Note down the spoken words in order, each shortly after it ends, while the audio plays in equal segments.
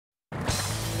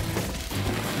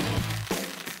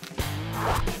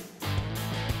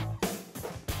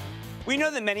We know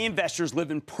that many investors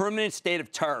live in permanent state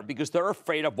of terror because they're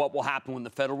afraid of what will happen when the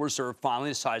Federal Reserve finally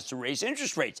decides to raise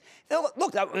interest rates.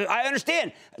 Look, I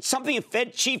understand. It's something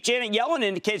Fed Chief Janet Yellen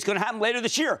indicates is going to happen later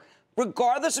this year.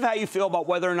 Regardless of how you feel about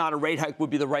whether or not a rate hike would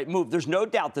be the right move, there's no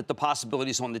doubt that the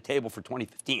possibility is on the table for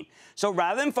 2015. So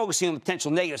rather than focusing on the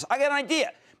potential negatives, I got an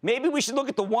idea. Maybe we should look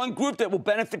at the one group that will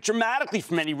benefit dramatically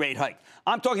from any rate hike.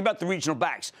 I'm talking about the regional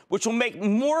banks, which will make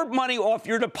more money off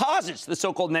your deposits, the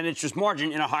so-called net interest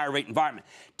margin, in a higher rate environment.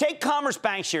 Take Commerce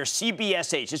Bank shares,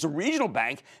 CBSH. It's a regional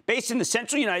bank based in the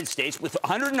central United States with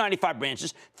 195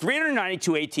 branches,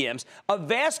 392 ATMs, a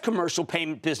vast commercial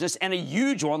payment business, and a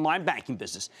huge online banking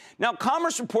business. Now,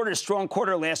 Commerce reported a strong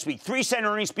quarter last week. 3-cent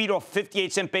earnings beat off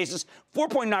 58-cent basis,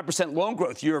 4.9% loan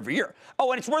growth year over year.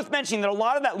 Oh, and it's worth mentioning that a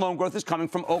lot of that loan growth is coming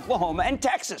from Oklahoma and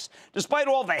Texas, despite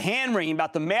all the hand-wringing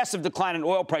about the massive decline in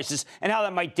oil prices and how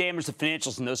that might damage the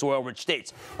financials in those oil-rich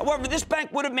states. However, this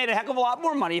bank would have made a heck of a lot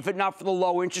more money if it not for the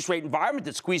low interest rate environment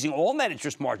that's squeezing all net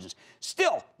interest margins.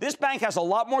 Still, this bank has a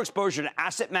lot more exposure to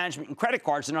asset management and credit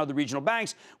cards than other regional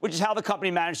banks, which is how the company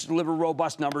managed to deliver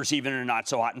robust numbers even in a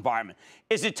not-so-hot environment.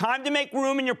 Is it time to make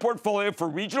room in your portfolio for a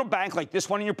regional bank like this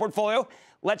one in your portfolio?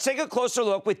 Let's take a closer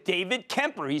look with David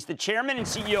Kemper. He's the chairman and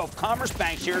CEO of Commerce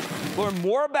Bank Shares. Learn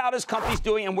more about his company's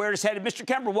doing and where it's headed. Mr.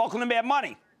 Kemper, welcome to Mad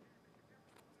Money.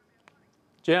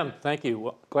 Jim, thank you.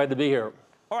 Well, glad to be here.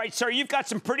 All right, sir, you've got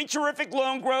some pretty terrific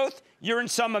loan growth. You're in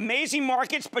some amazing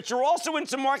markets, but you're also in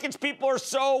some markets people are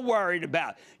so worried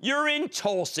about. You're in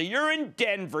Tulsa, you're in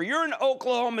Denver, you're in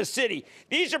Oklahoma City.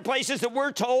 These are places that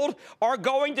we're told are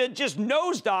going to just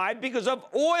nosedive because of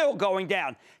oil going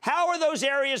down. How are those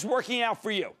areas working out for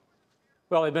you?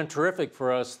 Well, they've been terrific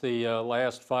for us the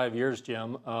last 5 years,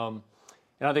 Jim.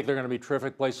 And I think they're going to be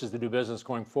terrific places to do business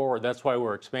going forward. That's why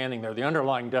we're expanding there. The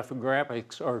underlying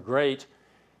demographics are great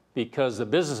because the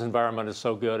business environment is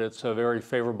so good. It's a very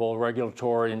favorable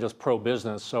regulatory and just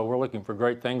pro-business. So we're looking for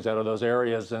great things out of those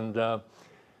areas. And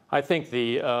I think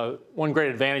the one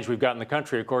great advantage we've got in the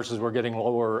country, of course, is we're getting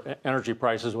lower energy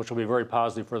prices, which will be very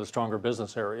positive for the stronger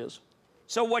business areas.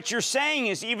 So what you're saying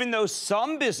is even though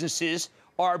some businesses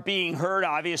are being hurt,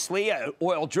 obviously, an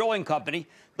oil drilling company,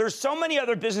 there's so many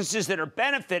other businesses that are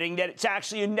benefiting that it's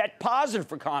actually a net positive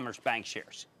for Commerce Bank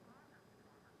shares.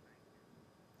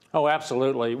 Oh,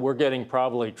 absolutely. We're getting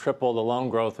probably triple the loan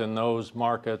growth in those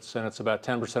markets, and it's about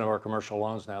 10% of our commercial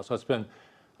loans now. So it's been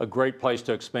a great place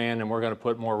to expand, and we're going to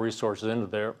put more resources into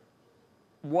there.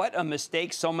 What a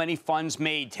mistake so many funds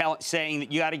made saying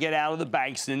that you got to get out of the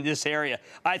banks in this area.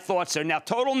 I thought so. Now,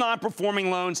 total non-performing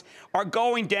loans are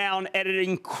going down at an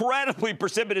incredibly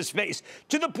precipitous pace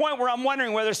to the point where I'm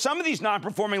wondering whether some of these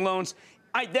non-performing loans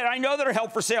that I know that are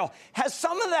held for sale, has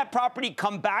some of that property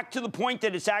come back to the point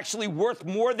that it's actually worth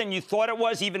more than you thought it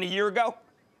was even a year ago?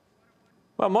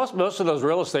 Well, most of those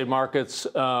real estate markets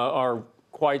are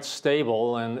quite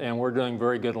stable, and we're doing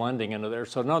very good lending into there.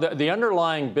 So, no, the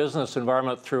underlying business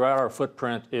environment throughout our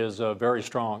footprint is very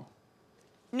strong.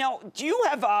 Now, do you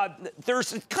have,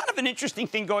 there's kind of an interesting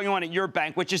thing going on at your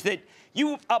bank, which is that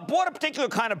you bought a particular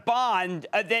kind of bond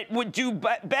that would do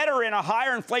better in a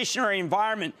higher inflationary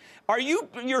environment. Are you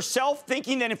yourself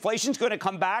thinking that inflation's going to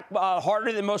come back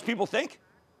harder than most people think?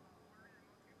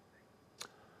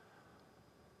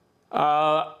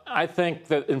 I think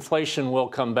that inflation will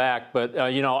come back,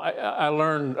 but, you know, I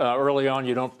learned early on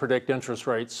you don't predict interest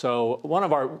rates. So one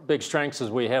of our big strengths is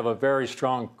we have a very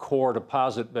strong core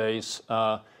deposit base,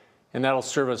 and that'll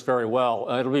serve us very well.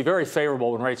 It'll be very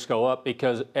favorable when rates go up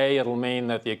because, A, it'll mean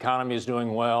that the economy is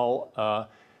doing well,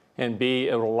 and B,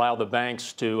 it will allow the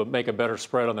banks to make a better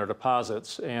spread on their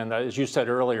deposits. And as you said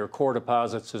earlier, core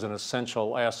deposits is an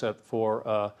essential asset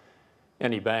for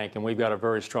any bank, and we've got a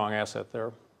very strong asset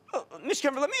there. Mr.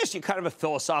 Kemper, let me ask you kind of a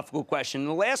philosophical question. In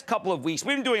the last couple of weeks,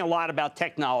 we've been doing a lot about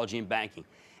technology and banking.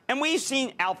 And we've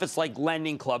seen outfits like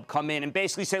Lending Club come in and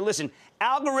basically say, listen,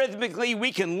 algorithmically,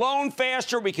 we can loan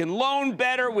faster, we can loan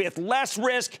better with less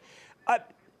risk.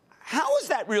 How is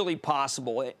that really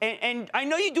possible? And I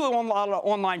know you do a lot of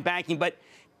online banking, but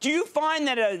do you find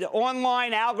that an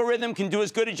online algorithm can do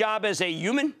as good a job as a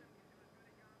human?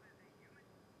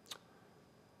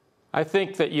 I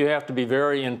think that you have to be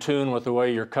very in tune with the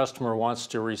way your customer wants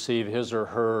to receive his or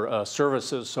her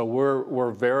services. So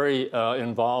we're very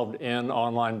involved in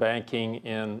online banking,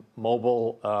 in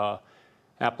mobile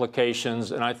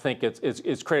applications, and I think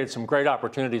it's created some great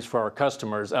opportunities for our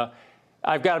customers.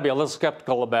 I've got to be a little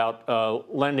skeptical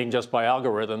about lending just by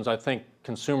algorithms. I think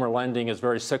consumer lending is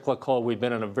very cyclical. We've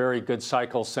been in a very good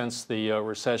cycle since the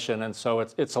recession, and so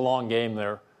it's a long game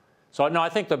there. So, no, I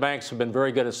think the banks have been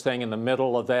very good at staying in the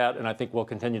middle of that, and I think we'll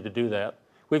continue to do that.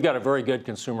 We've got a very good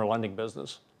consumer lending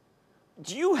business.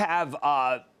 do you have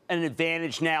an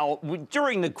advantage now?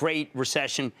 During the Great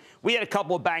Recession, we had a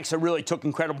couple of banks that really took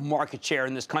incredible market share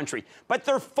in this country, but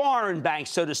they're foreign banks,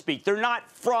 so to speak. They're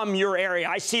not from your area.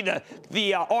 I see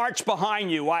the arch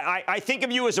behind you. I think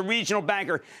of you as a regional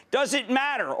banker. Does it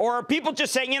matter? Or are people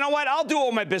just saying, you know what, I'll do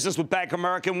all my business with Bank of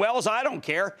America and Wells. I don't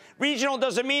care. Regional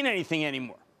doesn't mean anything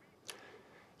anymore.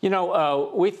 You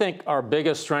know, we think our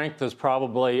biggest strength is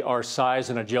probably our size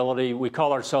and agility. We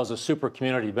call ourselves a super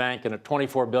community bank, and at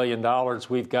 $24 billion,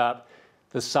 we've got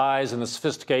the size and the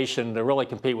sophistication to really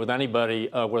compete with anybody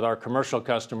with our commercial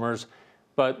customers.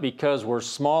 But because we're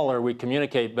smaller, we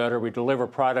communicate better, we deliver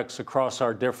products across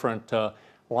our different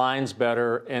lines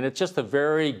better, and it's just a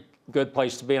very good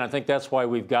place to be. And I think that's why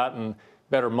we've gotten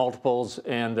better multiples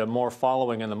and more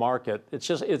following in the market. It's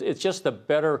just a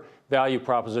better value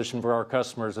proposition for our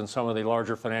customers than some of the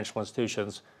larger financial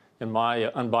institutions, in my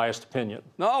unbiased opinion.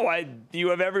 No, you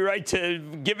have every right to,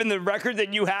 given the record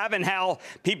that you have and how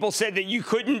people said that you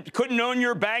couldn't own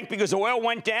your bank because oil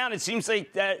went down. It seems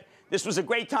like that this was a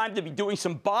great time to be doing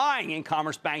some buying in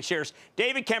Commerce Bank shares.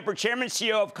 David Kemper, Chairman and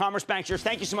CEO of Commerce Bank shares,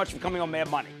 thank you so much for coming on Mad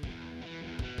Money.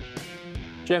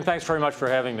 Jim, thanks very much for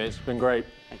having me. It's been great.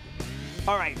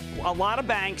 All right, a lot of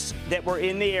banks that were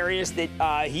in the areas that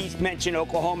he mentioned,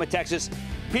 Oklahoma, Texas,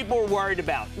 people were worried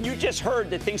about. You just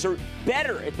heard that things are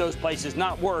better at those places,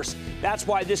 not worse. That's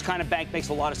why this kind of bank makes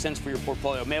a lot of sense for your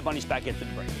portfolio. Mad Money's back after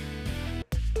the break.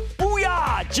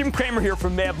 Booyah! Jim Cramer here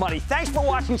from Mad Money. Thanks for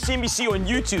watching CNBC on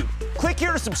YouTube. Click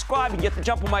here to subscribe and get the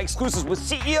jump on my exclusives with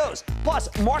CEOs, plus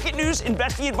market news,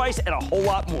 investing advice, and a whole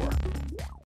lot more.